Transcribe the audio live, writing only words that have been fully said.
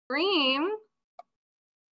Green.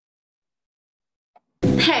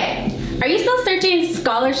 Hey, are you still searching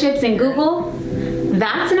scholarships in Google?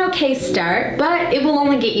 That's an okay start, but it will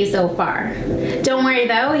only get you so far. Don't worry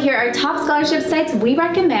though, here are top scholarship sites we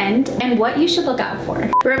recommend and what you should look out for.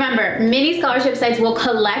 Remember, many scholarship sites will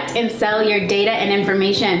collect and sell your data and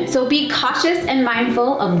information, so be cautious and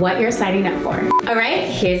mindful of what you're signing up for. All right,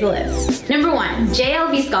 here's the list. Number 1,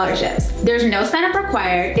 JLV scholarships. There's no sign up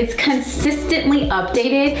required, it's consistently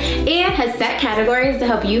updated, and has set categories to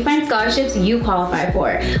help you find scholarships you qualify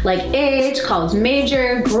for, like age, college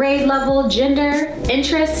major, grade level, gender,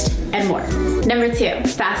 interest, and more. Number 2,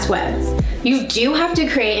 FastWebs. You do have to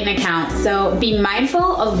create an account, so be mindful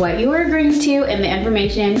of what you are agreeing to and the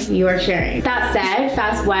information you are sharing. That said,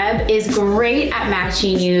 FastWeb is great at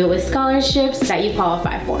matching you with scholarships that you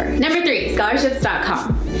qualify for. Number 3,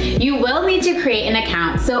 scholarships.com. You will need to create an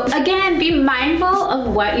account, so again, be mindful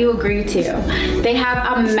of what you agree to. They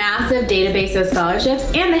have a massive database of scholarships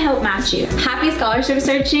and they help match you. Happy scholarship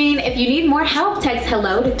searching. If you need more help, text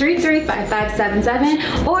hello to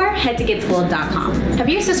 335577 or head to getschooled.com. Have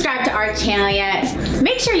you subscribed to our channel yet?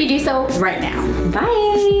 Make sure you do so right now.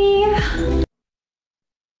 Bye.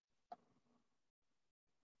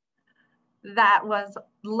 That was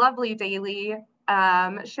lovely, Daily,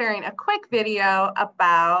 sharing a quick video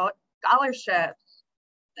about scholarships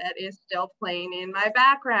that is still playing in my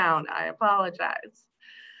background. I apologize.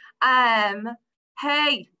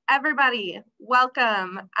 Hey, everybody,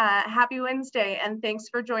 welcome. Happy Wednesday, and thanks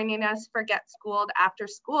for joining us for Get Schooled After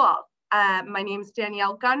School. My name is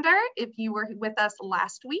Danielle Gunder. If you were with us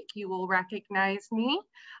last week, you will recognize me.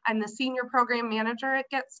 I'm the Senior Program Manager at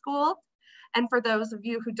Get Schooled. And for those of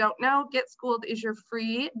you who don't know, Get Schooled is your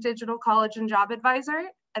free digital college and job advisor.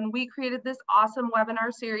 And we created this awesome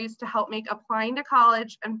webinar series to help make applying to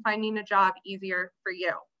college and finding a job easier for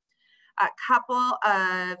you. A couple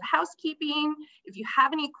of housekeeping. If you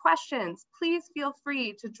have any questions, please feel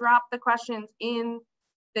free to drop the questions in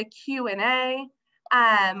the Q&A.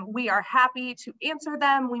 We are happy to answer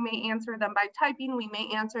them. We may answer them by typing, we may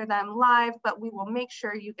answer them live, but we will make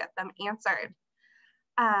sure you get them answered.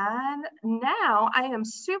 And now I am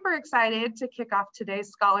super excited to kick off today's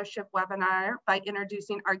scholarship webinar by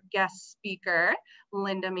introducing our guest speaker,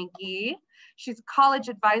 Lynda McGee. She's a college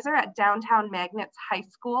advisor at Downtown Magnets High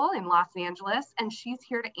School in Los Angeles, and she's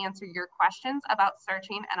here to answer your questions about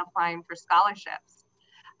searching and applying for scholarships.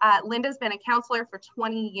 Lynda's been a counselor for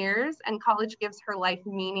 20 years, and college gives her life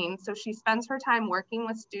meaning, so she spends her time working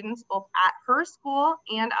with students both at her school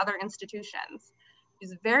and other institutions.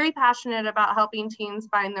 She's very passionate about helping teens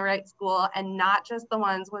find the right school and not just the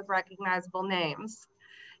ones with recognizable names.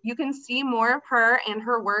 You can see more of her and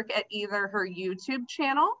her work at either her YouTube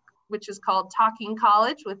channel, which is called Talking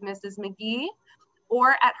College with Mrs. McGee,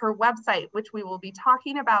 or at her website, which we will be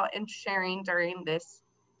talking about and sharing during this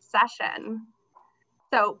session.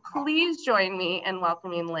 So please join me in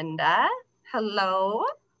welcoming Lynda. Hello.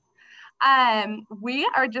 We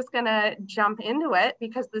are just gonna jump into it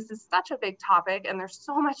because this is such a big topic and there's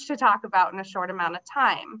so much to talk about in a short amount of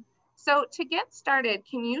time. So to get started,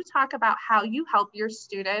 can you talk about how you help your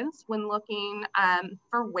students when looking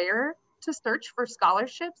for where to search for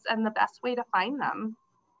scholarships and the best way to find them?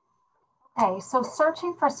 Okay, so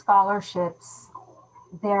searching for scholarships,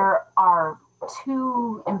 there are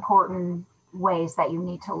two important ways that you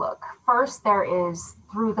need to look. First, there is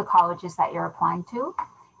through the colleges that you're applying to,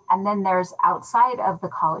 and then there's outside of the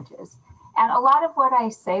colleges. And a lot of what I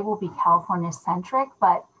say will be California-centric,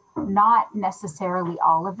 but not necessarily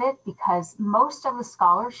all of it, because most of the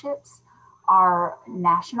scholarships are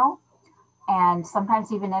national and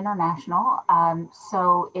sometimes even international.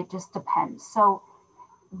 So it just depends. So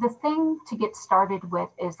the thing to get started with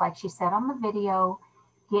is, like she said on the video,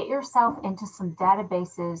 get yourself into some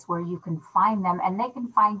databases where you can find them and they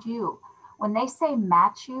can find you. When they say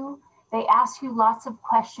match you, they ask you lots of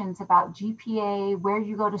questions about GPA, where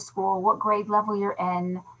you go to school, what grade level you're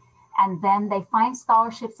in, and then they find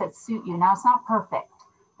scholarships that suit you. Now, it's not perfect.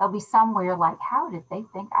 There'll be some where you're like, how did they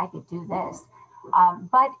think I could do this?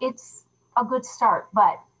 But it's a good start.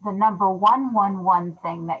 But the number one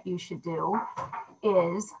thing that you should do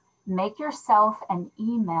is make yourself an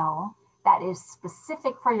email that is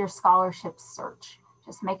specific for your scholarship search.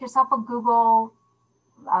 Just make yourself a Google,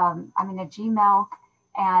 a Gmail,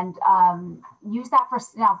 and use that for,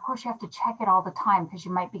 now of course you have to check it all the time because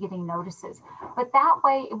you might be getting notices, but that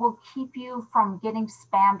way it will keep you from getting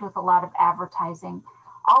spammed with a lot of advertising.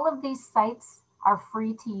 All of these sites are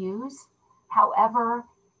free to use. However,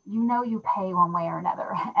 you pay one way or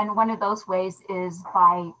another. And one of those ways is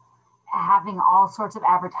by having all sorts of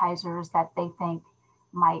advertisers that they think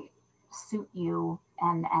might suit you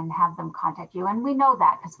and have them contact you. And we know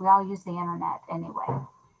that because we all use the internet anyway.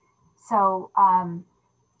 So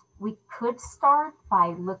we could start by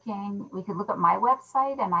we could look at my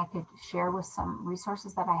website and I could share with some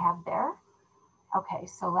resources that I have there. Okay,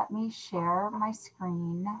 so let me share my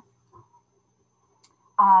screen.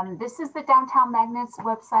 This is the Downtown Magnets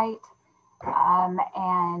website,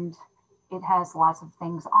 and it has lots of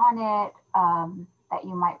things on it that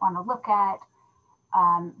you might want to look at.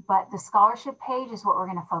 But the scholarship page is what we're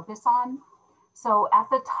going to focus on. So at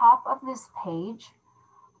the top of this page,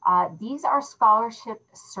 these are scholarship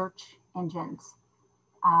search engines.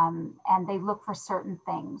 And they look for certain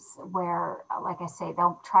things where, like I say,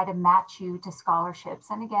 they'll try to match you to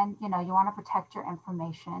scholarships. And again, you want to protect your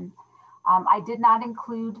information. I did not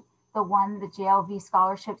include the JLV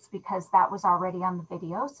scholarships because that was already on the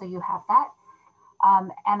video. So you have that.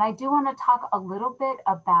 And I do want to talk a little bit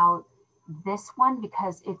about this one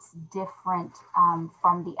because it's different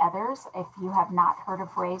from the others. If you have not heard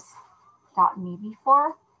of raise.me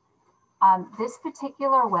before, this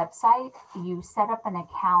particular website, you set up an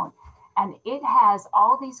account and it has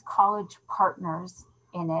all these college partners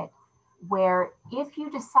in it where if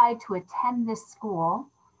you decide to attend this school,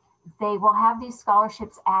 they will have these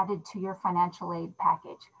scholarships added to your financial aid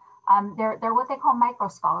package. They're what they call micro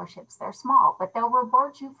scholarships. They're small, but they'll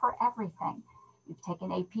reward you for everything. You've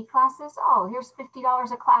taken AP classes. Oh, here's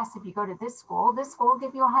 $50 a class. If you go to this school will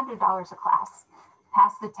give you $100 a class.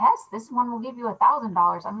 Pass the test, this one will give you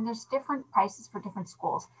 $1,000. I mean, there's different prices for different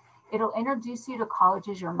schools. It'll introduce you to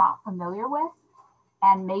colleges you're not familiar with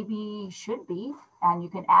and maybe should be, and you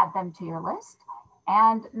can add them to your list.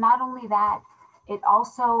 And not only that, it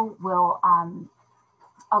also will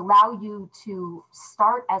allow you to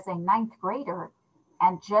start as a 9th grader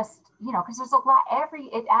and just, because there's a lot,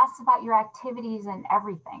 it asks about your activities and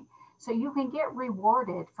everything. So you can get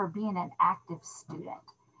rewarded for being an active student.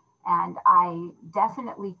 And I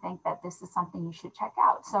definitely think that this is something you should check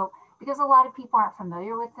out. So because a lot of people aren't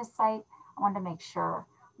familiar with this site, I wanted to make sure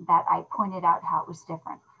that I pointed out how it was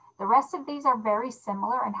different. The rest of these are very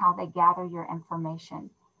similar in how they gather your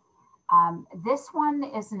information. This one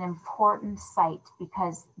is an important site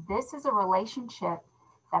because this is a relationship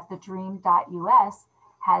that the dream.us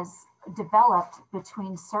has developed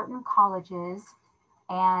between certain colleges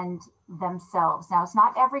and themselves. Now, it's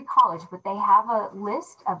not every college, but they have a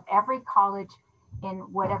list of every college in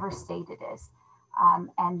whatever state it is.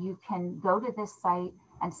 And you can go to this site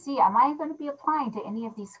and see, am I going to be applying to any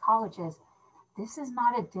of these colleges? This is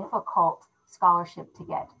not a difficult scholarship to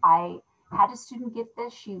get. I had a student get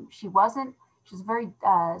this. She was a very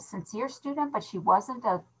sincere student, but she wasn't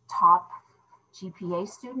a top GPA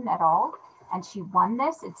student at all. And she won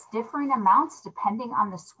this. It's differing amounts depending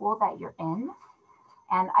on the school that you're in.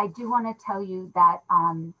 And I do want to tell you that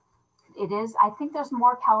I think there's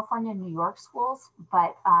more California and New York schools,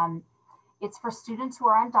 but it's for students who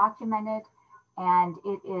are undocumented. And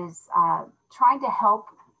it is trying to help.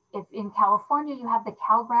 If in California you have the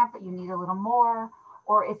Cal Grant, but you need a little more,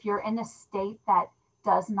 or if you're in a state that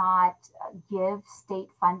does not give state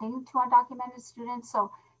funding to undocumented students.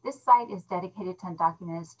 So this site is dedicated to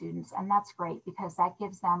undocumented students, and that's great because that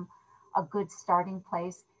gives them a good starting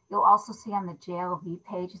place. You'll also see on the JLV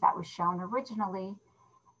page that was shown originally,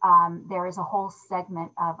 there is a whole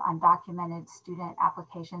segment of undocumented student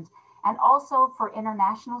applications, and also for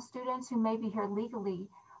international students who may be here legally,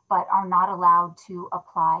 but are not allowed to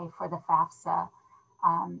apply for the FAFSA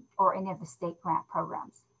or any of the state grant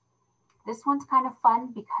programs. This one's kind of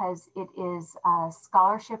fun because it is a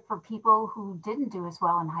scholarship for people who didn't do as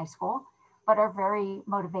well in high school, but are very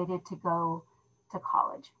motivated to go to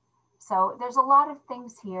college. So there's a lot of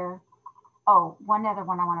things here. Oh, one other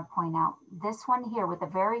one I want to point out. This one here with a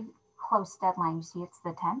very close deadline, you see it's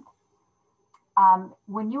the 10th.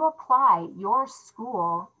 When you apply, your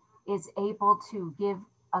school is able to give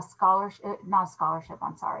a scholarship, not a scholarship,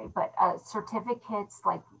 I'm sorry, but certificates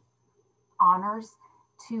like honors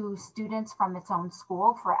to students from its own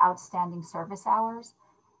school for outstanding service hours.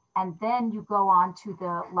 And then you go on to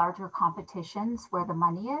the larger competitions where the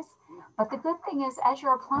money is. But the good thing is, as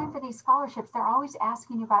you're applying for these scholarships, they're always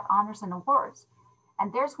asking you about honors and awards.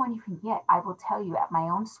 And there's one you can get. I will tell you, at my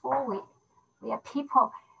own school, we have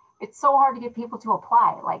people, it's so hard to get people to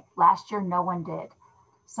apply. Like last year, no one did.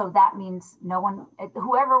 So that means no one,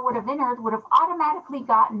 whoever would have entered would have automatically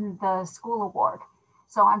gotten the school award.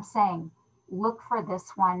 So I'm saying, look for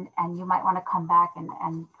this one, and you might want to come back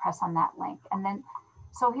and press on that link. And then,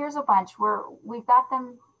 so here's a bunch where we've got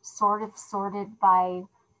them sort of sorted by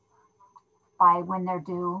when they're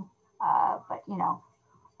due, but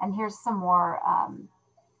and here's some more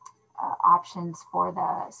options for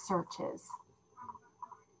the searches.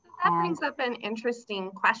 That brings up an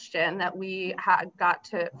interesting question that we got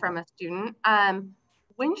from a student.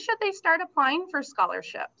 When should they start applying for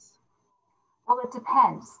scholarships? Well, it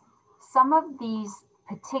depends. Some of these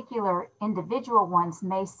particular individual ones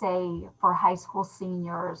may say for high school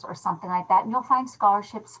seniors or something like that, and you'll find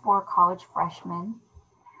scholarships for college freshmen.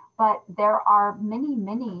 But there are many,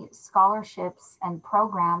 many scholarships and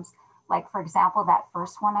programs, like, for example, that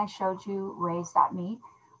first one I showed you, Raise.me,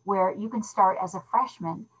 where you can start as a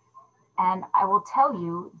freshman. And I will tell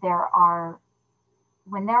you,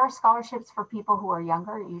 when there are scholarships for people who are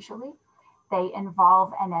younger, usually, they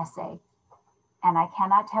involve an essay. And I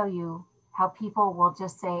cannot tell you how people will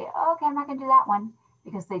just say, oh, okay, I'm not going to do that one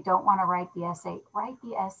because they don't want to write the essay. Write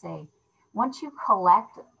the essay. Once you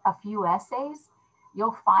collect a few essays,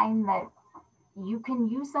 you'll find that you can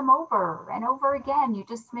use them over and over again. You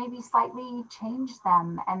just maybe slightly change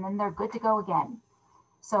them and then they're good to go again.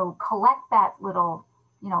 So collect that little,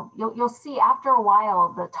 you'll see after a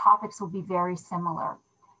while, the topics will be very similar.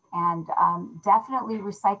 And definitely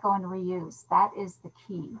recycle and reuse. That is the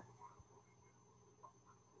key.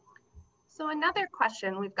 So another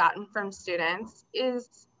question we've gotten from students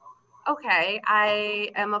is, okay, I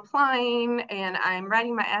am applying and I'm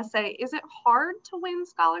writing my essay. Is it hard to win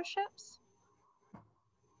scholarships?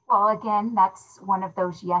 Well, again, that's one of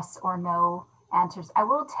those yes or no answers. I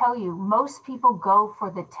will tell you, most people go for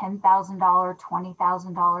the $10,000,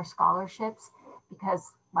 $20,000 scholarships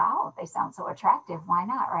because, wow, they sound so attractive. Why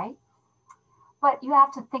not, right? But you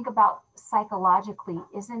have to think about psychologically,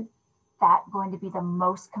 isn't that going to be the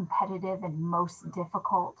most competitive and most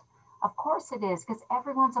difficult? Of course it is, because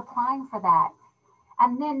everyone's applying for that.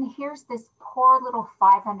 And then here's this poor little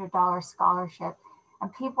 $500 scholarship,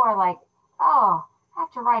 and people are like, oh, I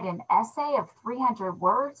have to write an essay of 300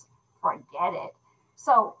 words? Forget it.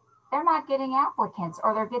 So they're not getting applicants,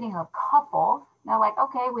 or they're getting a couple. They're like,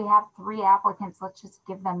 okay, we have 3 applicants. Let's just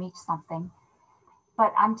give them each something.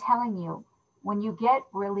 But I'm telling you, when you get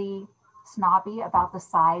really snobby about the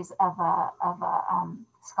size of a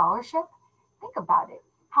scholarship, think about it.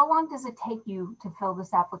 How long does it take you to fill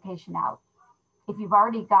this application out? If you've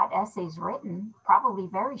already got essays written, probably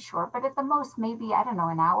very short, but at the most, maybe, I don't know,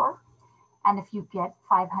 an hour. And if you get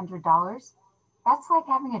 $500, that's like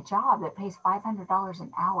having a job that pays $500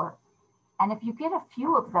 an hour. And if you get a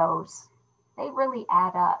few of those, they really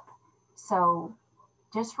add up. So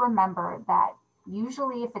just remember that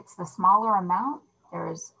usually if it's the smaller amount,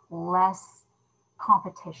 there's less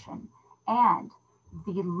competition. And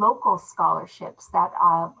the local scholarships that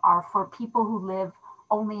are for people who live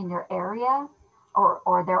only in your area,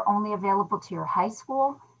 or they're only available to your high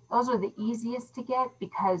school, those are the easiest to get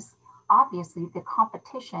because obviously the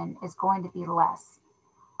competition is going to be less.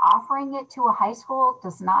 Offering it to a high school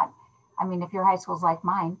does not, I mean, if your high school is like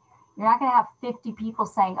mine, you're not going to have 50 people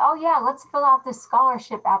saying, oh yeah, let's fill out this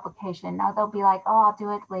scholarship application. No, they'll be like, oh, I'll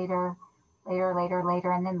do it later,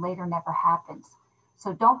 and then later never happens.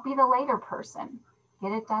 So don't be the later person.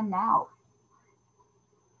 Get it done now.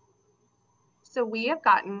 So we have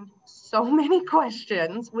gotten so many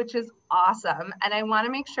questions, which is awesome. And I want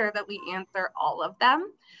to make sure that we answer all of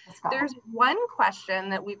them. There's one question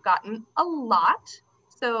that we've gotten a lot.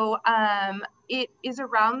 So it is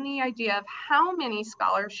around the idea of how many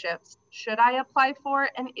scholarships should I apply for,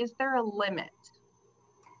 and is there a limit?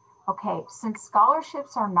 Okay, since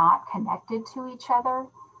scholarships are not connected to each other,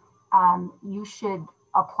 you should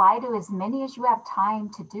apply to as many as you have time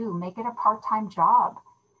to do. Make it a part-time job,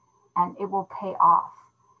 and it will pay off.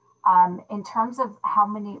 In terms of how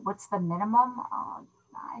many, what's the minimum?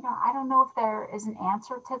 I don't know if there is an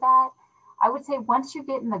answer to that. I would say once you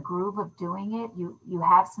get in the groove of doing it, you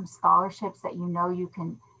have some scholarships that you know you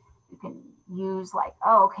can use, like,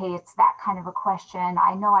 oh, okay, it's that kind of a question.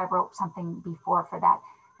 I know I wrote something before for that.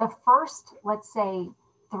 The first, let's say,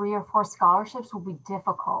 3 or 4 scholarships will be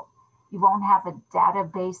difficult. You won't have a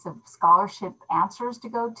database of scholarship answers to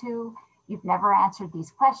go to. You've never answered these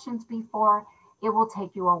questions before. It will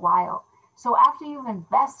take you a while. So after you've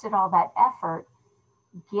invested all that effort,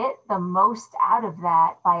 get the most out of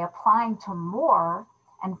that by applying to more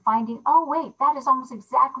and finding, oh, wait, that is almost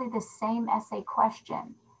exactly the same essay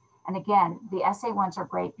question. And again, the essay ones are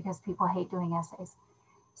great because people hate doing essays.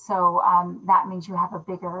 So that means you have a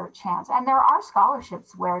bigger chance. And there are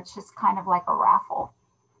scholarships where it's just kind of like a raffle.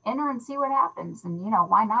 Enter and see what happens. And,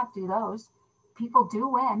 why not do those? People do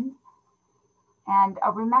win. And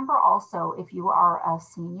remember also, if you are a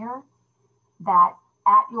senior, that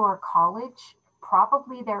at your college,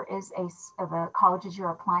 probably there is the colleges you're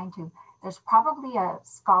applying to, there's probably a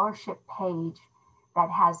scholarship page that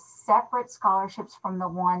has separate scholarships from the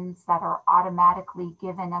ones that are automatically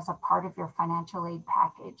given as a part of your financial aid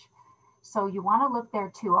package. So you want to look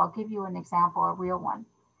there too. I'll give you an example, a real one.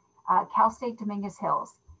 Cal State Dominguez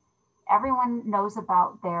Hills. Everyone knows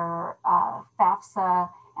about their FAFSA,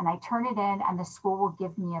 and I turn it in and the school will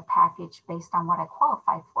give me a package based on what I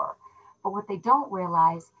qualify for. But what they don't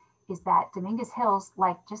realize is that Dominguez Hills,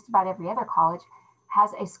 like just about every other college,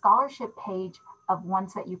 has a scholarship page of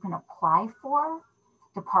ones that you can apply for,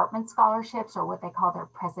 department scholarships, or what they call their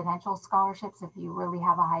presidential scholarships if you really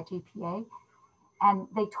have a high GPA. And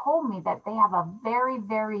they told me that they have a very,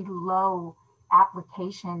 very low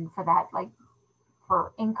application for that, like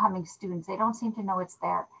for incoming students. They don't seem to know it's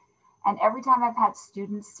there. And every time I've had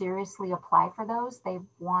students seriously apply for those, they've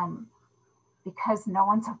won because no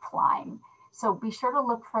one's applying. So be sure to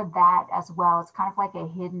look for that as well. It's kind of like a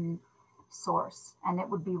hidden source, and it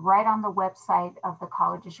would be right on the website of the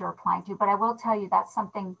colleges you're applying to. But I will tell you that's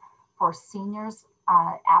something for seniors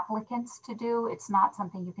applicants to do. It's not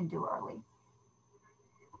something you can do early.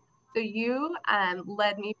 So you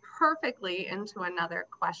led me perfectly into another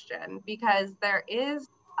question, because there is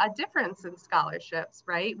a difference in scholarships,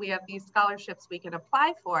 right? We have these scholarships we can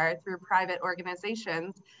apply for through private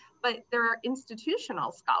organizations, but there are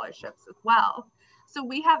institutional scholarships as well. So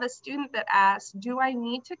we have a student that asks, do I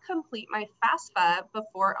need to complete my FAFSA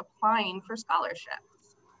before applying for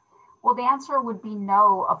scholarships? Well, the answer would be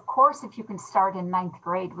no. Of course, if you can start in 9th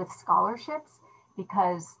grade with scholarships,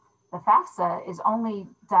 because the FAFSA is only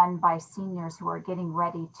done by seniors who are getting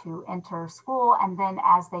ready to enter school, and then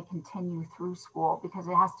as they continue through school, because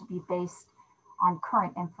it has to be based on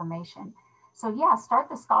current information. So yeah, start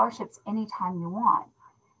the scholarships anytime you want.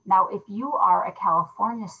 Now, if you are a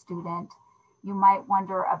California student, you might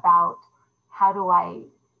wonder about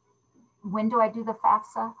when do I do the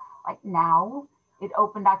FAFSA? Like now, it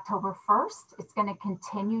opened October 1st. It's going to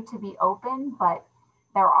continue to be open, but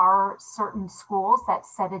there are certain schools that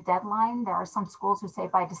set a deadline. There are some schools who say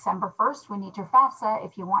by December 1st, we need your FAFSA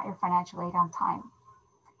if you want your financial aid on time.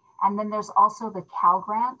 And then there's also the Cal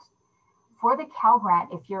Grant. For the Cal Grant,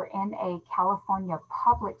 if you're in a California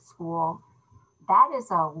public school, that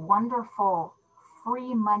is a wonderful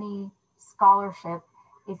free money scholarship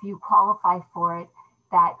if you qualify for it,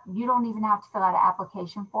 that you don't even have to fill out an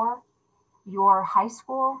application for. Your high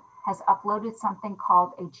school has uploaded something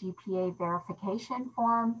called a GPA verification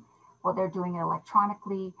form. Well, they're doing it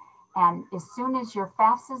electronically. And as soon as your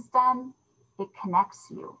FAFSA is done, it connects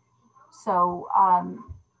you. So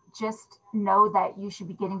just know that you should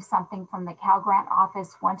be getting something from the Cal Grant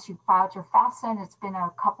office once you've filed your FAFSA and it's been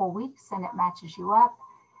a couple weeks and it matches you up.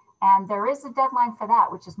 And there is a deadline for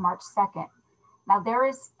that, which is March 2nd. Now there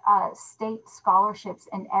is state scholarships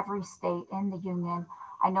in every state in the union.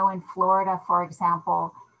 I know in Florida, for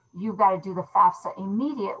example, you've got to do the FAFSA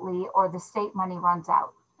immediately or the state money runs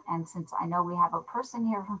out. And since I know we have a person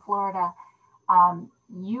here from Florida,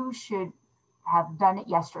 you should have done it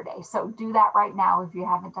yesterday. So do that right now if you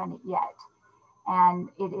haven't done it yet. And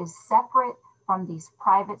it is separate from these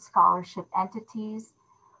private scholarship entities.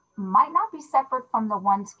 Might not be separate from the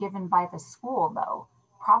ones given by the school though.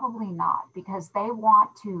 Probably not, because they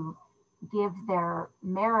want to give their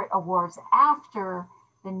merit awards after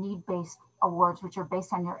the need-based awards, which are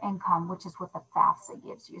based on your income, which is what the FAFSA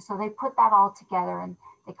gives you. So they put that all together and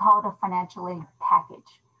they call it a financial aid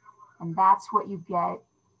package. And that's what you get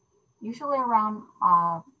usually around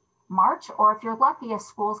March, or if you're lucky, a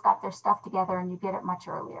school's got their stuff together and you get it much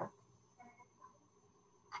earlier.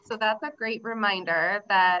 So that's a great reminder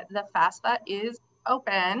that the FAFSA is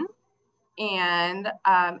open, and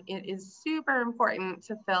it is super important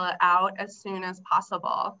to fill it out as soon as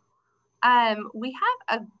possible. We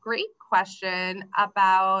have a great question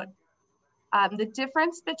about the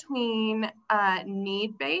difference between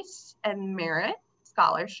need-based and merit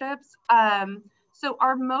scholarships. So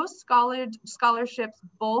are most scholarships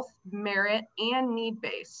both merit and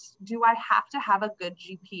need-based? Do I have to have a good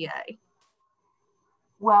GPA?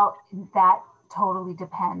 Well, that totally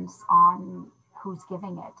depends on who's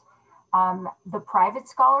giving it. The private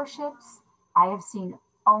scholarships, I have seen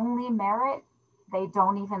only merit. They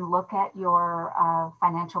don't even look at your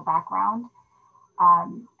financial background.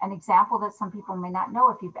 An example that some people may not know,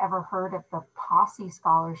 if you've ever heard of the Posse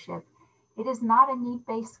Scholarship, it is not a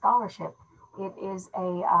need-based scholarship. It is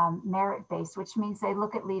a merit-based, which means they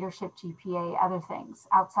look at leadership, GPA, other things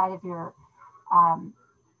outside of your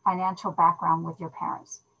financial background with your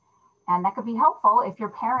parents. And that could be helpful if your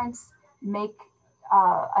parents make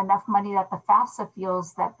enough money that the FAFSA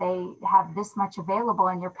feels that they have this much available,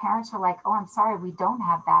 and your parents are like, oh, I'm sorry, we don't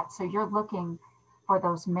have that. So you're looking for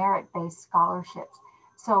those merit-based scholarships.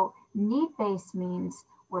 So Need-based means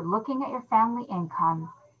we're looking at your family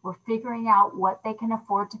income, we're figuring out what they can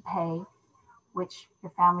afford to pay, which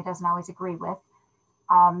your family doesn't always agree with.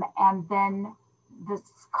 And then the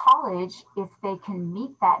college, if they can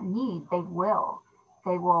meet that need, they will.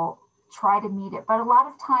 They will try to meet it. But a lot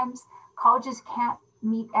of times colleges can't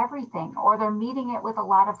meet everything, or they're meeting it with a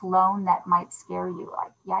lot of loan that might scare you,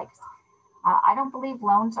 like, yikes. I don't believe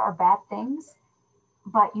loans are bad things,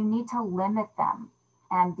 but you need to limit them.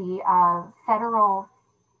 And the federal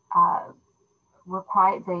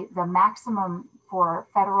the maximum for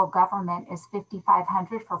federal government is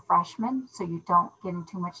 $5,500 for freshmen, so you don't get in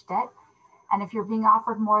too much debt. And if you're being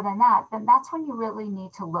offered more than that, then that's when you really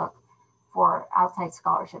need to look for outside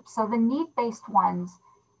scholarships. So the need-based ones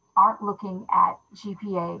aren't looking at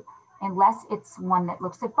GPA unless it's one that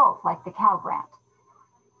looks at both, like the Cal Grant.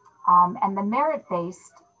 And the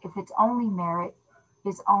merit-based, if it's only merit,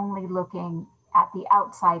 is only looking at the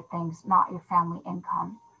outside things, not your family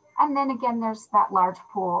income. And then again, there's that large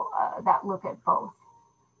pool that look at both.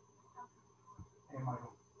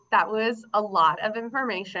 That was a lot of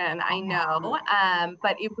information, I know,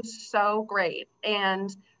 but it was so great.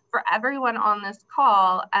 And for everyone on this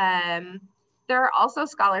call, there are also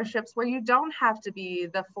scholarships where you don't have to be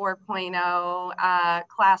the 4.0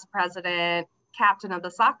 class president, captain of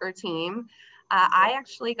the soccer team. I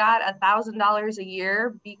actually got $1,000 a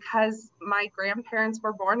year because my grandparents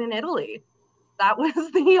were born in Italy. That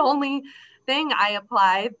was the only thing. I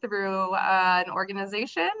applied through an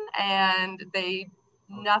organization, and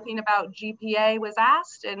nothing about GPA was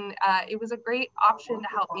asked, and it was a great option to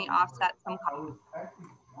help me offset some costs.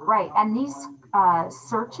 Right, and these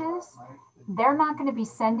searches, they're not going to be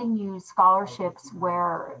sending you scholarships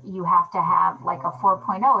where you have to have like a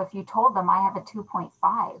 4.0 if you told them I have a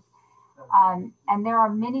 2.5. And there are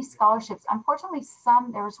many scholarships. Unfortunately,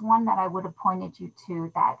 there's one that I would have pointed you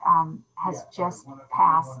to that has just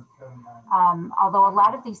passed. Although a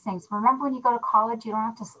lot of these things, remember when you go to college, you don't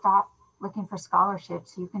have to stop looking for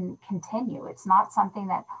scholarships. You can continue. It's not something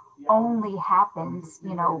that only happens,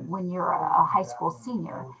 when you're a high school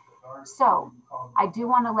senior. So I do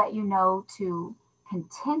want to let you know to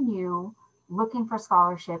continue looking for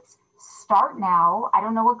scholarships. Start now. I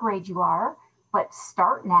don't know what grade you are, but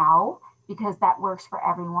start now, because that works for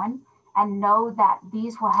everyone, and know that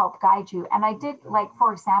these will help guide you. And I did, like,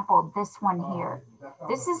 for example, this one here.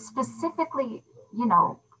 This is specifically, they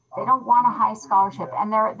don't want a high scholarship.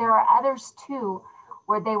 And there are others too,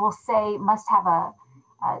 where they will say must have a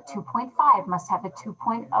 2.5, must have a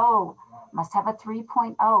 2.0, must have a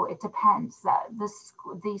 3.0. It depends.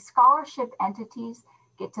 The scholarship entities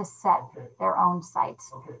get to set their own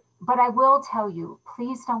sites. But I will tell you,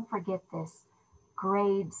 please don't forget this.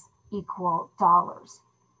 Grades equal dollars.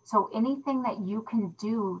 So anything that you can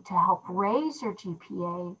do to help raise your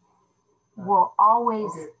GPA will always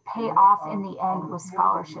pay off in the end with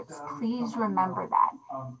scholarships. Please remember that.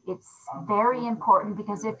 It's very important,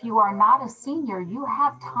 because if you are not a senior, you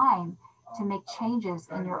have time to make changes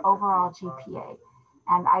in your overall GPA.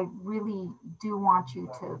 And I really do want you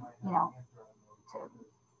to, to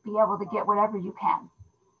be able to get whatever you can.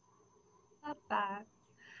 Love that.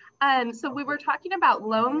 So we were talking about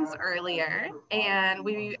loans earlier, and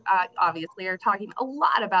we obviously are talking a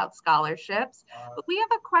lot about scholarships, but we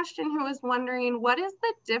have a question who is wondering, what is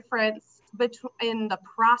the difference in the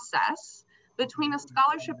process between a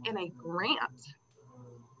scholarship and a grant?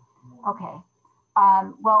 Okay.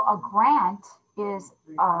 Well, a grant is,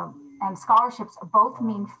 and scholarships both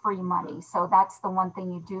mean free money. So that's the one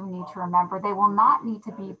thing you do need to remember. They will not need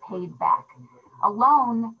to be paid back. A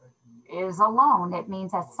loan is a loan. It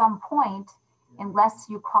means at some point, unless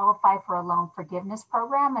you qualify for a loan forgiveness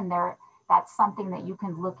program, and that's something that you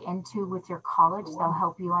can look into with your college, they'll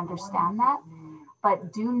help you understand that.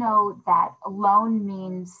 But do know that a loan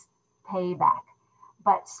means payback.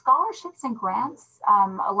 But scholarships and grants,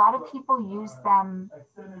 a lot of people use them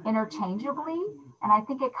interchangeably, and I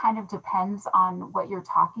think it kind of depends on what you're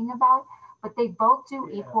talking about, but they both do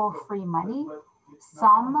equal free money.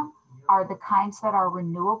 Some are the kinds that are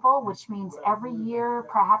renewable, which means every year,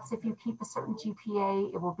 perhaps if you keep a certain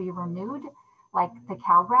GPA, it will be renewed, like the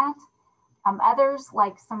Cal Grant. Others,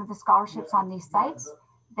 like some of the scholarships on these sites,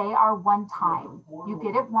 they are one time. You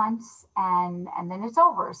get it once and then it's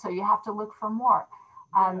over. So you have to look for more.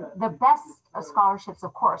 The best scholarships,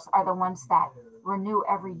 of course, are the ones that renew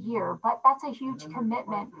every year, but that's a huge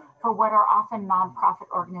commitment for what are often nonprofit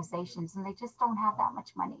organizations, and they just don't have that much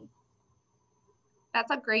money. That's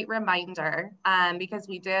a great reminder, because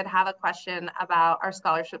we did have a question about our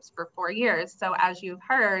scholarships for 4 years. So as you've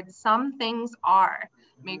heard, some things are.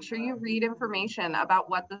 Make sure you read information about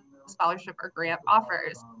what the scholarship or grant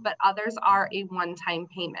offers, but others are a one-time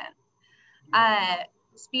payment.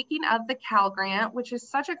 Speaking of the Cal Grant, which is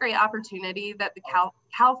such a great opportunity that the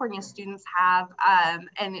California students have,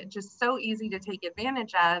 and it's just so easy to take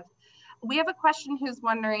advantage of, we have a question who's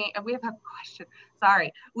wondering, we have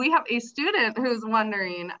a student who's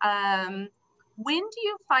wondering, when do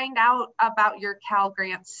you find out about your Cal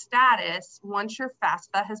Grant status once your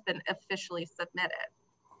FAFSA has been officially submitted?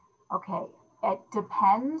 Okay, it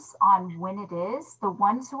depends on when it is. The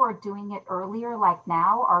ones who are doing it earlier, like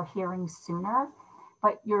now, are hearing sooner,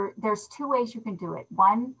 but there's two ways you can do it.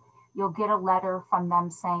 One, you'll get a letter from them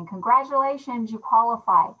saying, congratulations, you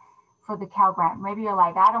qualify for the Cal Grant. Maybe you're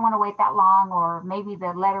like, I don't want to wait that long, or maybe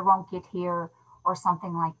the letter won't get here or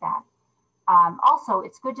something like that. Also,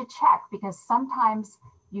 it's good to check because sometimes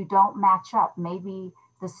you don't match up. Maybe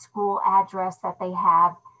the school address that they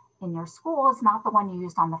have in your school is not the one you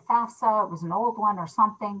used on the FAFSA. It was an old one or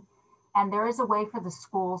something. And there is a way for the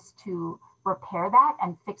schools to repair that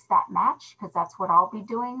and fix that match, because that's what I'll be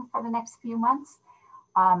doing for the next few months.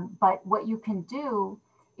 But what you can do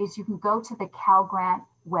is you can go to the Cal Grant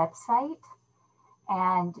website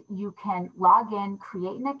and you can log in,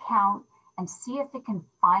 create an account, and see if it can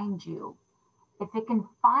find you. If it can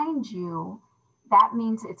find you, that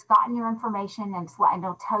means it's gotten your information and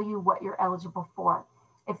it'll tell you what you're eligible for.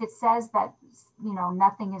 If it says that,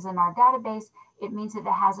 nothing is in our database, it means that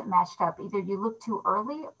it hasn't matched up. Either you look too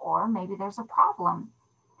early or maybe there's a problem.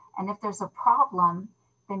 And if there's a problem,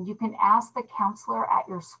 then you can ask the counselor at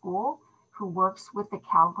your school who works with the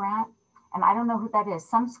Cal Grant. And I don't know who that is.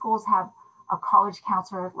 Some schools have a college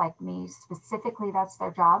counselor like me, specifically that's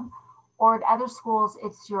their job. Or at other schools,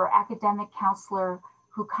 it's your academic counselor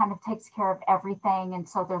who kind of takes care of everything. And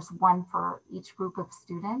so there's one for each group of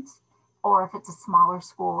students. Or if it's a smaller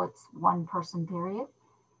school, it's one person, period.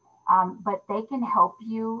 But they can help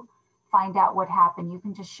you find out what happened. You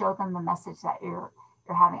can just show them the message that you're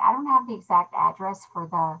having. I don't have the exact address for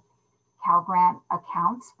the Cal Grant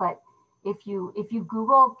accounts, but if you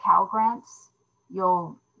Google Cal Grants,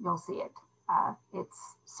 you'll see it.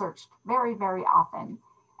 It's searched very, very often.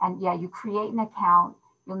 And yeah, you create an account.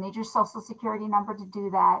 You'll need your social security number to do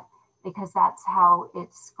that, because that's how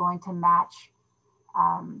it's going to match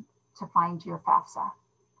to find your FAFSA.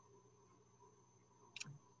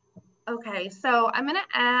 Okay, so I'm going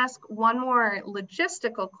to ask one more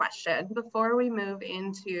logistical question before we move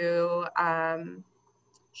into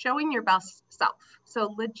showing your best self.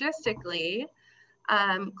 So logistically,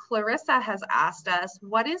 Clarissa has asked us,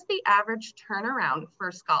 what is the average turnaround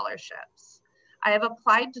for scholarships? I have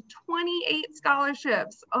applied to 28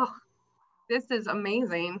 scholarships. Oh, this is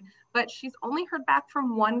amazing. But she's only heard back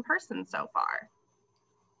from one person so far.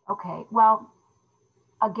 Okay, well,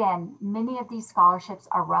 again, many of these scholarships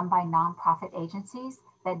are run by nonprofit agencies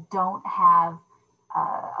that don't have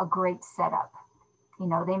a great setup.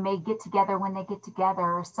 They may get together when they get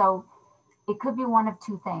together. So it could be one of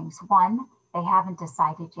two things. One, they haven't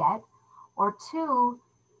decided yet. Or two,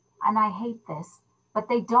 and I hate this, but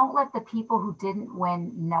they don't let the people who didn't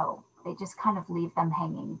win know. They just kind of leave them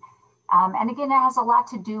hanging. And again, it has a lot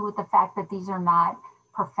to do with the fact that these are not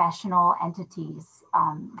professional entities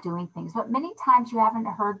doing things. But many times you haven't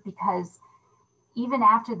heard because even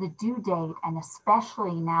after the due date, and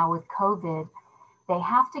especially now with COVID, they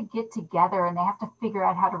have to get together and they have to figure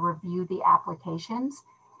out how to review the applications.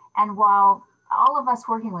 And while all of us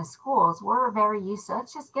working with schools, we're very used to,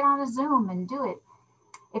 let's just get on a Zoom and do it.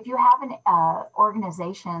 If you have an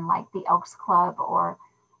organization like the Elks Club or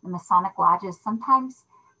the Masonic Lodges, sometimes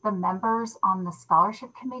the members on the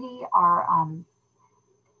scholarship committee are,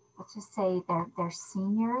 let's just say they're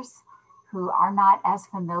seniors who are not as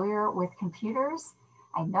familiar with computers.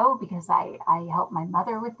 I know because I help my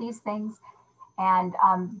mother with these things, and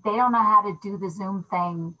they don't know how to do the Zoom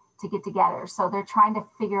thing to get together. So they're trying to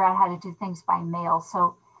figure out how to do things by mail.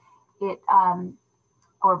 So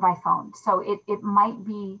or by phone. So it might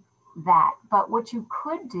be that. But what you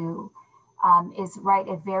could do is write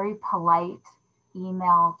a very polite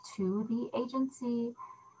email to the agency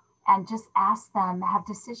and just ask them, have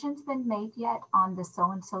decisions been made yet on the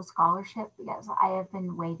so-and-so scholarship? Because I have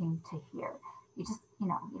been waiting to hear. You just, you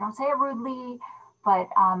don't say it rudely, but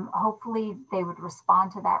hopefully they would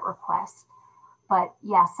respond to that request. But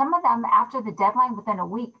yeah, some of them after the deadline, within a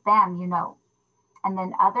week, bam, And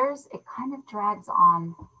then others, it kind of drags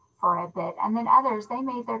on for a bit. And then others, they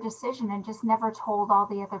made their decision and just never told all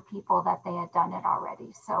the other people that they had done it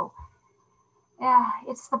already. So yeah,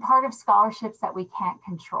 it's the part of scholarships that we can't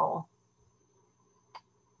control.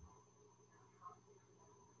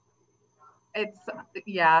 It's,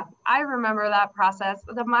 yeah, I remember that process.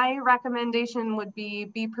 My recommendation would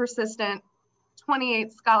be persistent.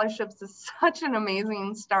 28 scholarships is such an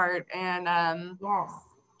amazing start, and Yes.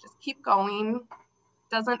 just keep going.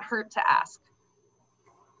 Doesn't hurt to ask.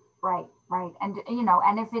 Right, right. And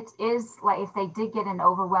and if it is like if they did get an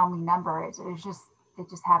overwhelming number, it's just they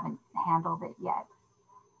just haven't handled it yet.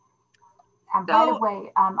 And by the So,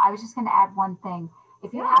 way, I was just going to add one thing.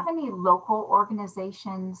 If you yeah. have any local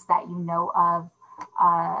organizations that you know of,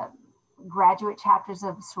 uh, graduate chapters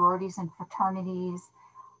of sororities and fraternities,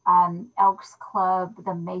 Elks Club,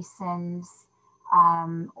 the Masons,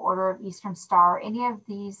 Order of Eastern Star, any of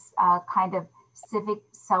these kind of civic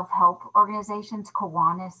self-help organizations,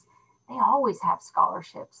 Kiwanis, they always have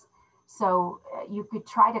scholarships. So you could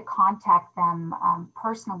try to contact them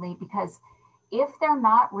personally, because if they're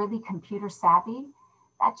not really computer savvy,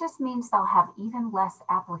 that just means they'll have even less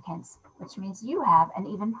applicants, which means you have an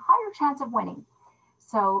even higher chance of winning.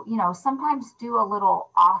 So, sometimes do a little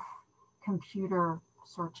off computer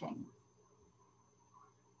searching.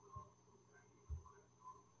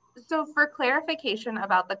 So for clarification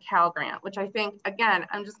about the Cal Grant, which I think, again,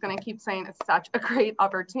 I'm just going to keep saying it's such a great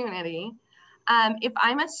opportunity. If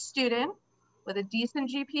I'm a student with a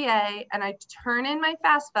decent GPA and I turn in my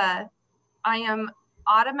FAFSA, I am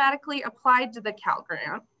automatically applied to the Cal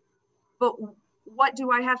Grant. But what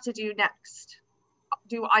do I have to do next?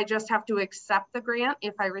 Do I just have to accept the grant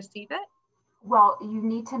if I receive it? Well, you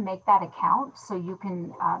need to make that account so you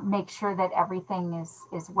can make sure that everything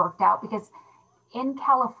is worked out, because in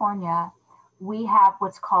California, we have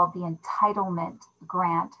what's called the entitlement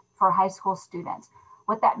grant for high school students.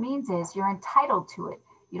 What that means is you're entitled to it.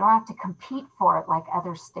 You don't have to compete for it like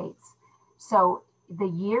other states. So the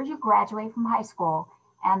year you graduate from high school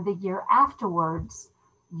and the year afterwards,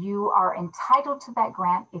 you are entitled to that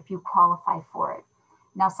grant if you qualify for it.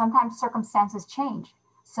 Now, sometimes circumstances change.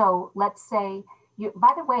 So let's say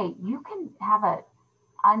by the way, you can have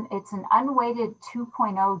it's an unweighted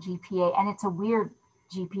 2.0 GPA, and it's a weird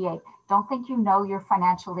GPA. Don't think you know your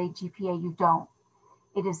financial aid GPA. You don't.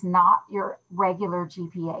 It is not your regular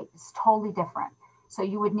GPA. It's totally different. So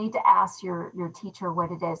you would need to ask your teacher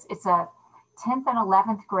what it is. It's a 10th and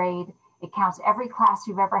 11th grade. It counts every class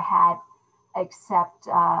you've ever had, except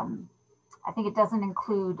I think it doesn't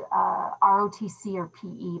include ROTC or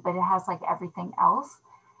PE, but it has like everything else.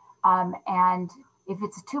 And if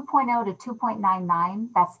it's a 2.0 to 2.99,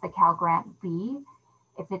 that's the Cal Grant B.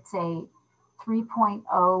 If it's a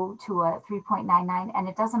 3.0 to a 3.99, and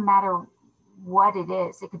it doesn't matter what it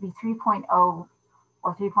is, it could be 3.0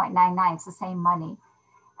 or 3.99, it's the same money.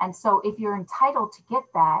 And so if you're entitled to get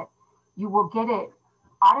that, you will get it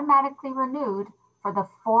automatically renewed for the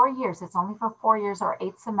 4 years. It's only for 4 years or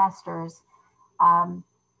 8 semesters,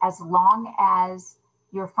 as long as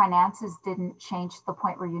your finances didn't change to the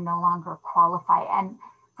point where you no longer qualify. And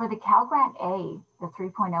for the Cal Grant A, the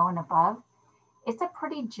 3.0 and above, it's a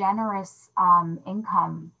pretty generous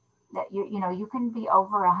income that you can be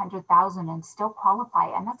over 100,000 and still qualify,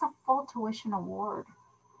 and that's a full tuition award.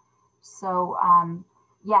 So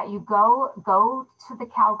yeah, you go to the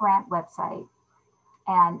Cal Grant website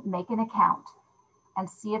and make an account and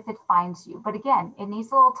see if it finds you. But again, it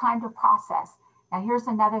needs a little time to process. Now, here's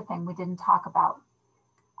another thing we didn't talk about.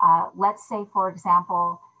 Let's say, for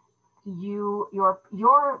example,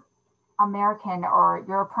 you're American or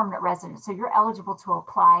you're a permanent resident, so you're eligible to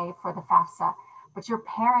apply for the FAFSA, but your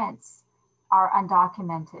parents are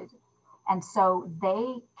undocumented. And so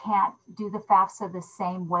they can't do the FAFSA the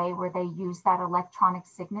same way where they use that electronic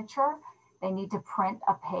signature. They need to print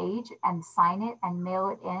a page and sign it and mail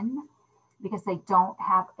it in because they don't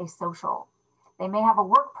have a social. They may have a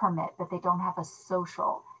work permit, but they don't have a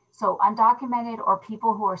social. So undocumented or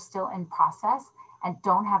people who are still in process and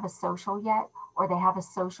don't have a social yet, or they have a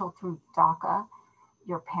social through DACA,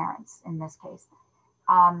 your parents in this case.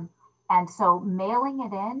 And so mailing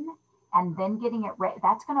it in and then getting it ready,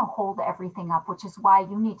 that's going to hold everything up, which is why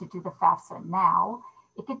you need to do the FAFSA now.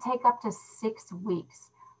 It could take up to 6 weeks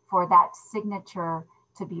for that signature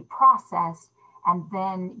to be processed, and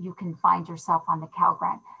then you can find yourself on the Cal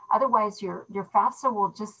Grant. Otherwise, your FAFSA will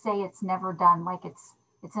just say it's never done, like it's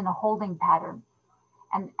in a holding pattern.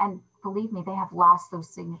 And believe me, they have lost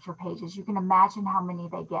those signature pages. You can imagine how many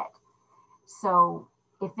they get. So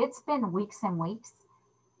if it's been weeks and weeks,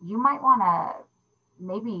 you might want to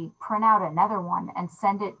maybe print out another one and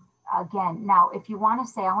send it again. Now, if you want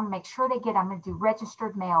to say, I want to make sure they get, I'm going to do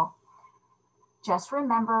registered mail. Just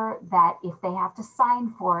remember that if they have to sign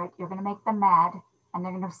for it, you're going to make them mad and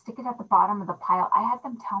they're going to stick it at the bottom of the pile. I had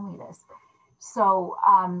them tell me this. So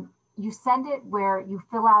you send it where you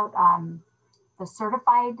fill out the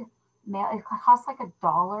certified mail. It costs like $1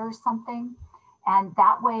 or something. And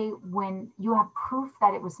that way, when you have proof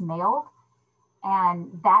that it was mailed,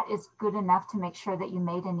 and that is good enough to make sure that you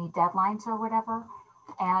made any deadlines or whatever.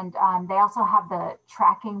 And they also have the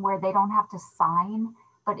tracking where they don't have to sign,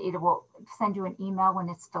 but it will send you an email when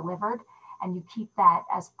it's delivered, and you keep that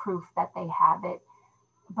as proof that they have it.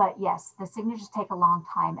 But yes, the signatures take a long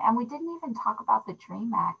time. And we didn't even talk about the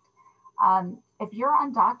DREAM Act. If you're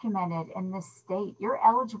undocumented in this state, you're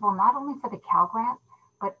eligible not only for the Cal Grant,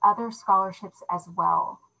 but other scholarships as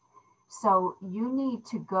well. So you need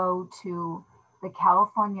to go to the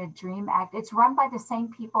California DREAM Act. It's run by the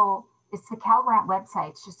same people. It's the Cal Grant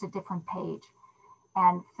website. It's just a different page.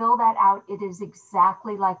 And fill that out. It is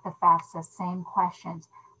exactly like the FAFSA, same questions.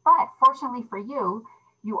 But fortunately for you,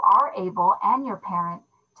 you are able, and your parent,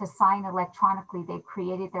 to sign electronically. They've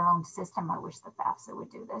created their own system. I wish the FAFSA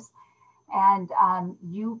would do this. And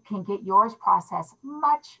you can get yours processed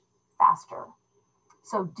much faster.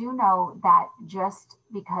 So do know that just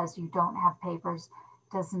because you don't have papers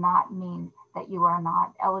does not mean that you are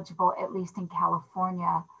not eligible, at least in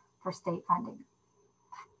California, for state funding.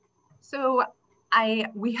 So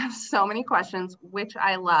we have so many questions, which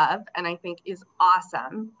I love and I think is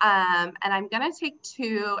awesome. And I'm going to take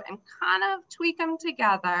two and kind of tweak them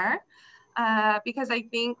together because I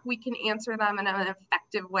think we can answer them in an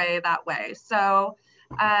effective way that way. So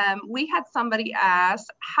we had somebody ask,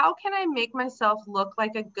 how can I make myself look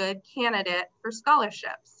like a good candidate for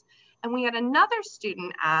scholarships? And we had another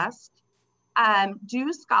student ask,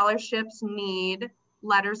 do scholarships need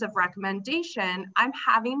letters of recommendation? I'm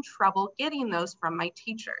having trouble getting those from my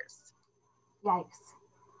teachers. Yikes.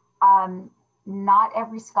 Not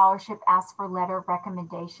every scholarship asks for letter of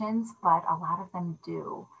recommendations, but a lot of them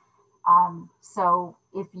do. So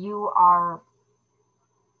if you are,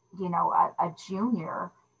 a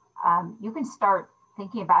junior, you can start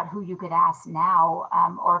thinking about who you could ask now,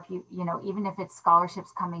 or if even if it's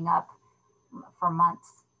scholarships coming up for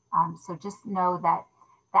months. So just know that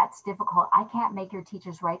that's difficult. I can't make your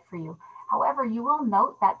teachers write for you. However, you will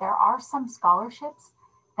note that there are some scholarships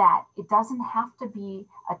that it doesn't have to be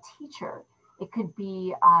a teacher. It could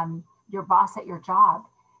be your boss at your job.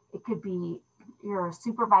 It could be your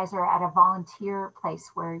supervisor at a volunteer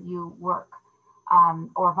place where you work,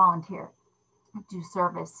 or volunteer, do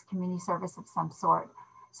service, community service of some sort.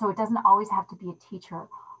 So it doesn't always have to be a teacher.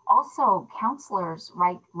 Also, counselors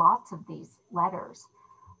write lots of these letters.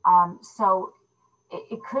 So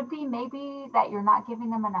it could be maybe that you're not giving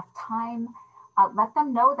them enough time. Let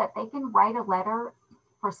them know that they can write a letter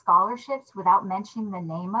for scholarships without mentioning the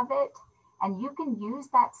name of it. And you can use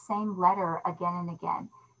that same letter again and again.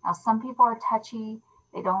 Now, some people are touchy.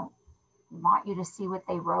 They don't want you to see what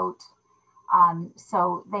they wrote.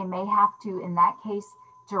 So they may have to, in that case,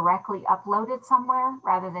 directly upload it somewhere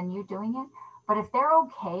rather than you doing it. But if they're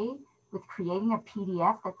okay with creating a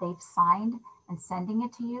PDF that they've signed and sending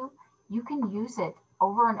it to you, you can use it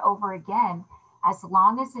over and over again, as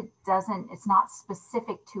long as it's not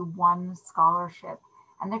specific to one scholarship.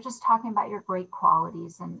 And they're just talking about your great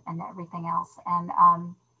qualities and everything else. And,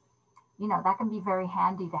 that can be very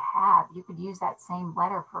handy to have. You could use that same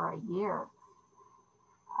letter for a year.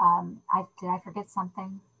 Did I forget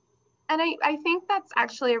something? And I think that's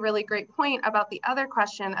actually a really great point about the other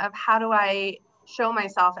question of how do I show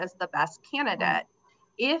myself as the best candidate?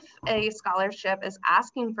 If a scholarship is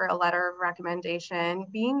asking for a letter of recommendation,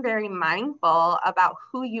 being very mindful about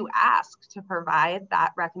who you ask to provide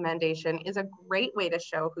that recommendation is a great way to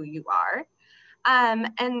show who you are.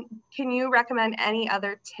 And can you recommend any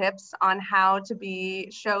other tips on how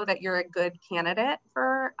to show that you're a good candidate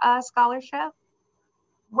for a scholarship?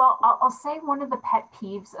 Well, I'll say one of the pet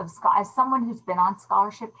peeves as someone who's been on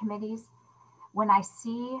scholarship committees, when I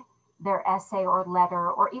see their essay or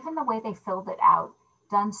letter, or even the way they filled it out,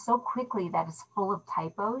 done so quickly that it's full of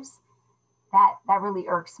typos, that really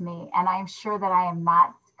irks me. And I'm sure that I am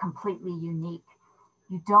not completely unique.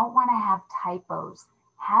 You don't want to have typos.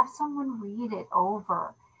 Have someone read it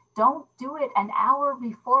over. Don't do it an hour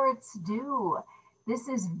before it's due. This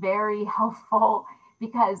is very helpful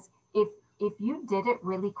because if you did it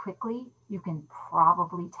really quickly, you can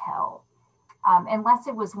probably tell. Unless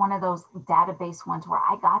it was one of those database ones where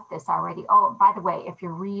I got this already. Oh, by the way, if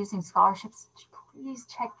you're reusing scholarships, please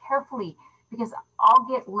check carefully, because I'll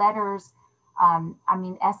get letters,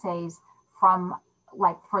 essays from,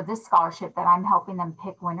 like, for this scholarship that I'm helping them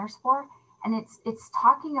pick winners for. And it's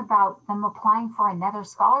talking about them applying for another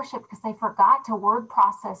scholarship because they forgot to word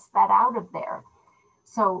process that out of there.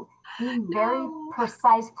 So being very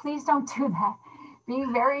precise, please don't do that.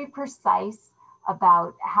 Being very precise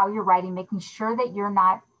about how you're writing, making sure that you're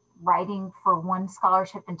not writing for one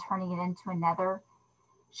scholarship and turning it into another,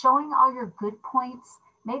 showing all your good points.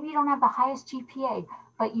 Maybe you don't have the highest GPA,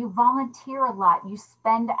 but you volunteer a lot. You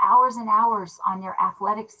spend hours and hours on your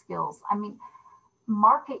athletic skills. I mean,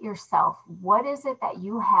 market yourself. What is it that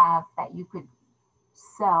you have that you could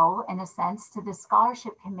sell, in a sense, to the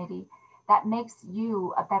scholarship committee that makes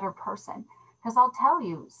you a better person? Because I'll tell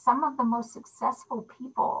you, some of the most successful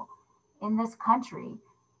people in this country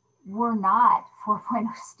were not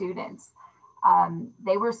 4.0 students.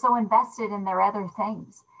 They were so invested in their other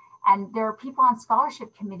things. And there are people on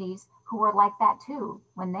scholarship committees who were like that too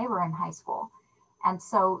when they were in high school. And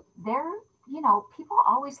so people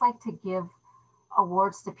always like to give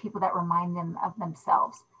awards to people that remind them of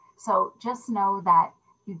themselves. So just know that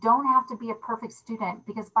you don't have to be a perfect student,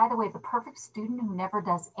 because, by the way, the perfect student who never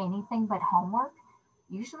does anything but homework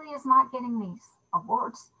usually is not getting these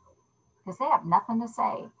awards, because they have nothing to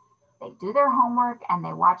say. They do their homework and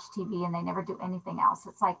they watch TV and they never do anything else.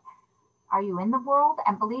 It's like, are you in the world?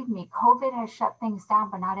 And believe me, COVID has shut things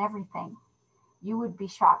down, but not everything. You would be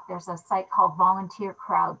shocked. There's a site called Volunteer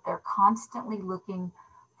Crowd. They're constantly looking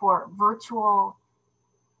for virtual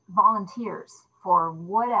volunteers for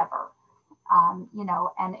whatever.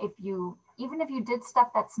 And even if you did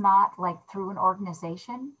stuff that's not like through an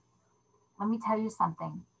organization, let me tell you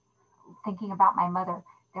something. Thinking about my mother,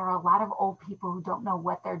 there are a lot of old people who don't know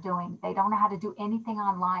what they're doing. They don't know how to do anything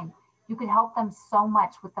online. You could help them so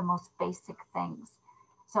much with the most basic things.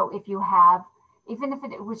 So if you have, even if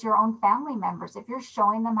it was your own family members, if you're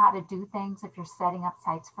showing them how to do things, if you're setting up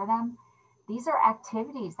sites for them, these are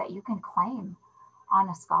activities that you can claim on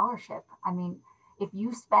a scholarship. I mean, if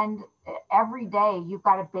you spend every day, you've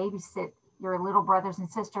got to babysit your little brothers and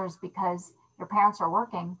sisters because your parents are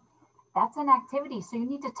working, that's an activity. So you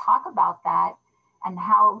need to talk about that and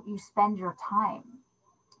how you spend your time.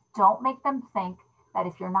 Don't make them think that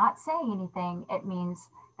if you're not saying anything, it means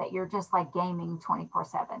that you're just like gaming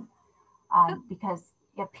 24/7. Because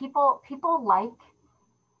people like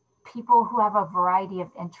people who have a variety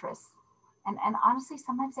of interests. And honestly,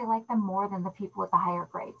 sometimes they like them more than the people with the higher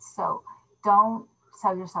grades. So don't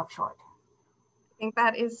sell yourself short. I think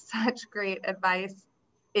that is such great advice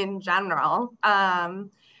in general.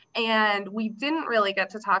 And we didn't really get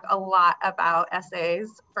to talk a lot about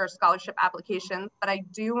essays for scholarship applications, but I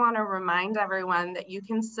do want to remind everyone that you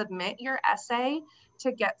can submit your essay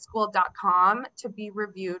to getschooled.com to be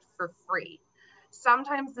reviewed for free.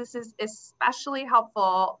 Sometimes this is especially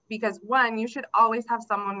helpful because, one, you should always have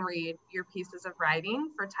someone read your pieces of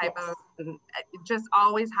writing for typos, and just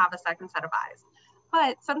always have a second set of eyes.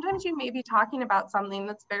 But sometimes you may be talking about something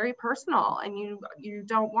that's very personal and you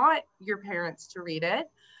don't want your parents to read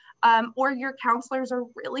it. Or your counselors are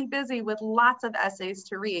really busy with lots of essays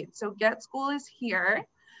to read. So Get School is here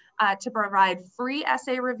to provide free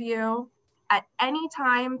essay review at any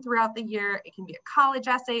time throughout the year. It can be a college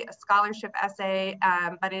essay, a scholarship essay,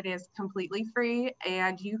 but it is completely free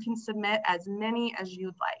and you can submit as many as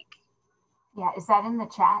you'd like. Yeah, is that in the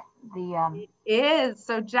chat? It is.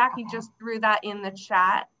 So Jackie just threw that in the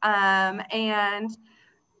chat. And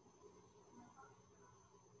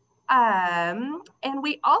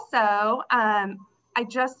we also, I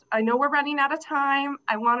know we're running out of time.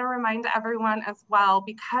 I want to remind everyone as well,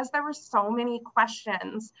 because there were so many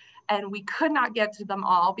questions and we could not get to them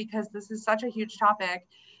all because this is such a huge topic.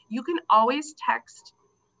 You can always text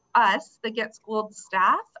us, the Get Schooled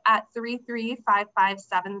staff, at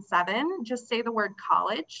 335577. Just say the word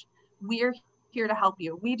college. We're here to help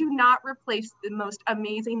you. We do not replace the most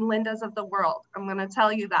amazing Lyndas of the world. I'm going to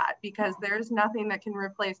tell you that, because there's nothing that can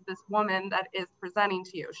replace this woman that is presenting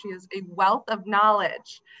to you. She is a wealth of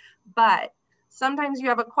knowledge. But sometimes you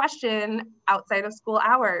have a question outside of school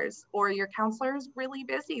hours, or your counselor is really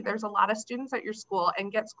busy. There's a lot of students at your school,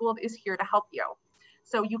 and Get Schooled is here to help you.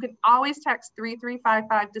 So you can always text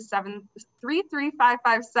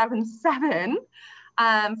 335577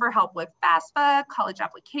 for help with FAFSA, college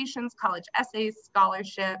applications, college essays,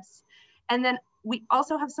 scholarships. And then we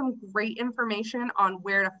also have some great information on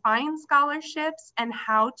where to find scholarships and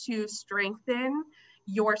how to strengthen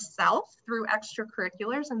yourself through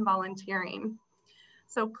extracurriculars and volunteering.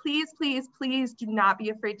 So please, please, please do not be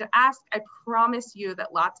afraid to ask. I promise you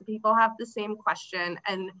that lots of people have the same question,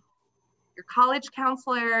 and your college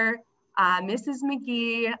counselor, Mrs.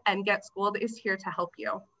 McGee, and Get Schooled is here to help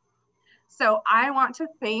you. So I want to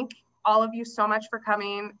thank all of you so much for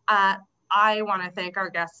coming. I want to thank our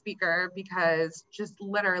guest speaker, because just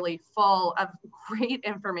literally full of great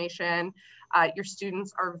information. Your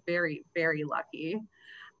students are very, very lucky.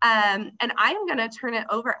 And I am going to turn it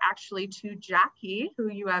over actually to Jackie, who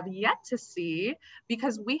you have yet to see,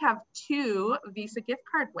 because we have 2 Visa gift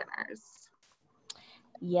card winners.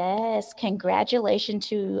 Yes, congratulations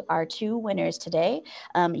to our 2 winners today,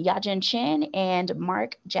 Yajin Chen and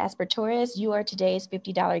Mark Jasper Torres. You are today's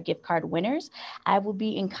 $50 gift card winners. I will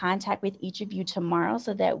be in contact with each of you tomorrow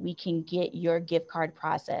so that we can get your gift card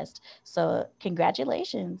processed. So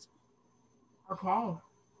congratulations. Okay.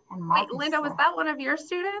 And Wait, Lynda, was that one of your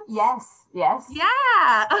students? Yes, yes.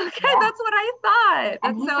 Yeah, okay, yeah. That's what I thought.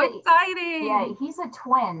 That's so exciting. Yeah, he's a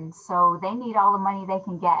twin, so they need all the money they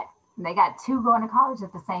can get. They got 2 going to college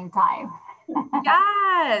at the same time.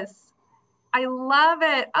 Yes, I love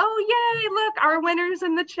it. Oh, yay, look, our winners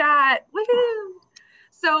in the chat. Woohoo!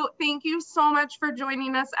 So thank you so much for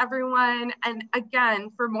joining us, everyone. And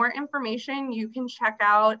again, for more information, you can check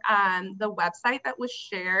out the website that was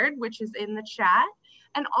shared, which is in the chat,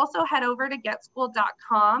 and also head over to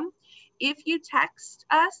getschool.com. If you text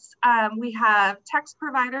us, we have text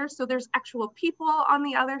providers. So there's actual people on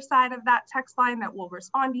the other side of that text line that will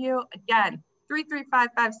respond to you. Again,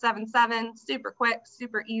 335-577, super quick,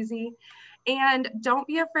 super easy. And don't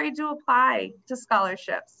be afraid to apply to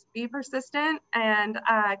scholarships. Be persistent and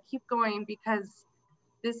keep going, because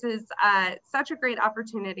this is such a great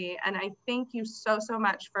opportunity. And I thank you so, so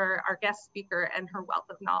much for our guest speaker and her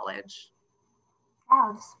wealth of knowledge.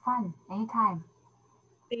 Oh, this is fun. Anytime.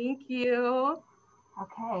 Thank you.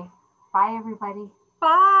 Okay. Bye, everybody.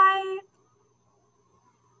 Bye.